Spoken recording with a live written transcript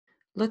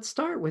Let's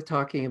start with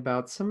talking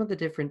about some of the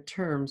different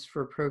terms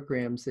for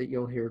programs that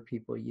you'll hear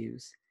people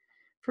use.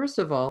 First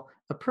of all,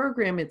 a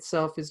program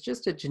itself is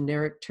just a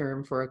generic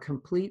term for a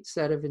complete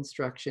set of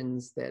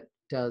instructions that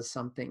does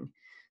something.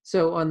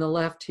 So on the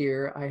left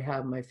here, I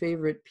have my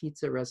favorite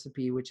pizza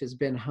recipe, which has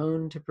been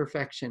honed to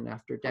perfection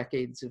after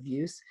decades of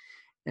use.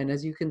 And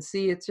as you can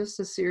see, it's just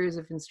a series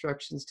of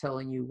instructions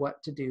telling you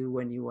what to do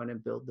when you want to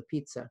build the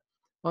pizza.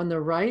 On the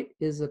right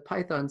is a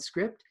Python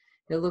script.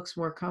 It looks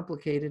more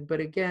complicated, but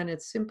again,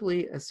 it's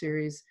simply a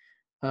series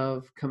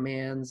of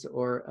commands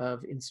or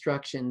of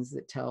instructions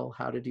that tell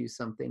how to do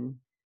something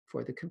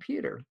for the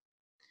computer.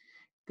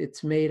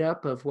 It's made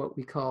up of what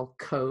we call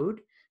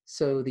code.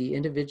 So the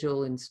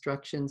individual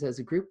instructions as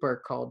a group are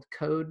called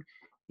code.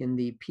 In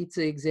the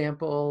pizza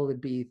example,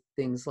 it'd be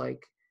things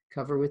like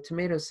cover with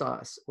tomato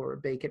sauce or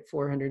bake at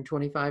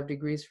 425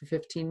 degrees for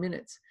 15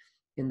 minutes.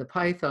 In the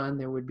Python,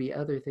 there would be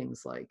other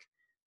things like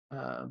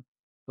uh,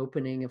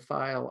 opening a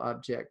file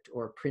object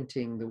or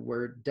printing the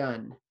word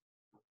done.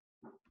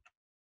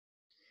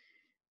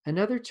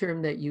 Another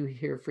term that you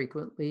hear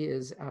frequently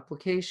is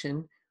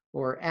application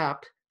or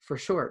app for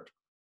short.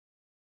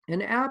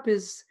 An app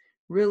is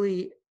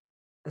really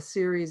a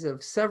series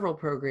of several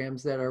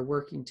programs that are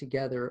working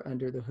together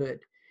under the hood.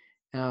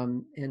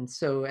 And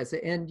so as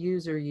an end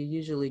user, you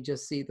usually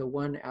just see the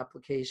one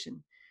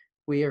application.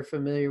 We are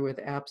familiar with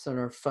apps on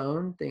our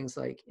phone, things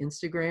like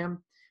Instagram,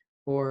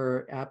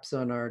 or apps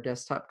on our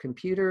desktop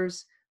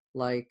computers,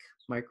 like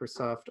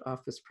Microsoft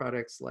Office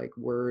products like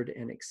Word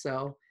and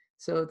Excel.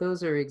 So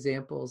those are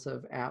examples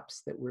of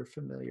apps that we're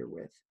familiar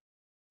with.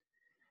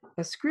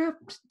 A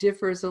script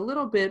differs a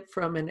little bit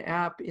from an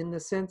app in the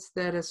sense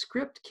that a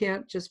script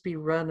can't just be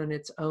run on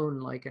its own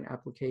like an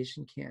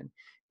application can.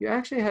 You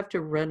actually have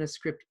to run a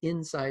script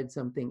inside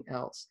something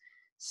else.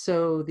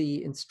 So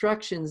the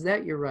instructions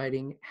that you're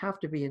writing have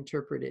to be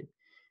interpreted.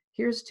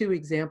 Here's two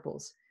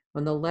examples.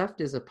 On the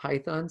left is a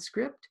Python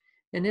script,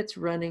 and it's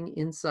running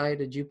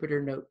inside a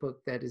Jupyter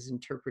notebook that is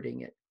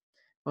interpreting it.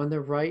 On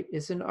the right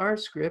is an R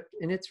script,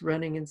 and it's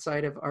running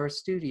inside of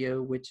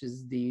RStudio, which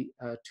is the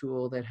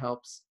tool that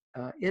helps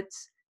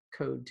its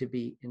code to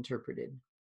be interpreted.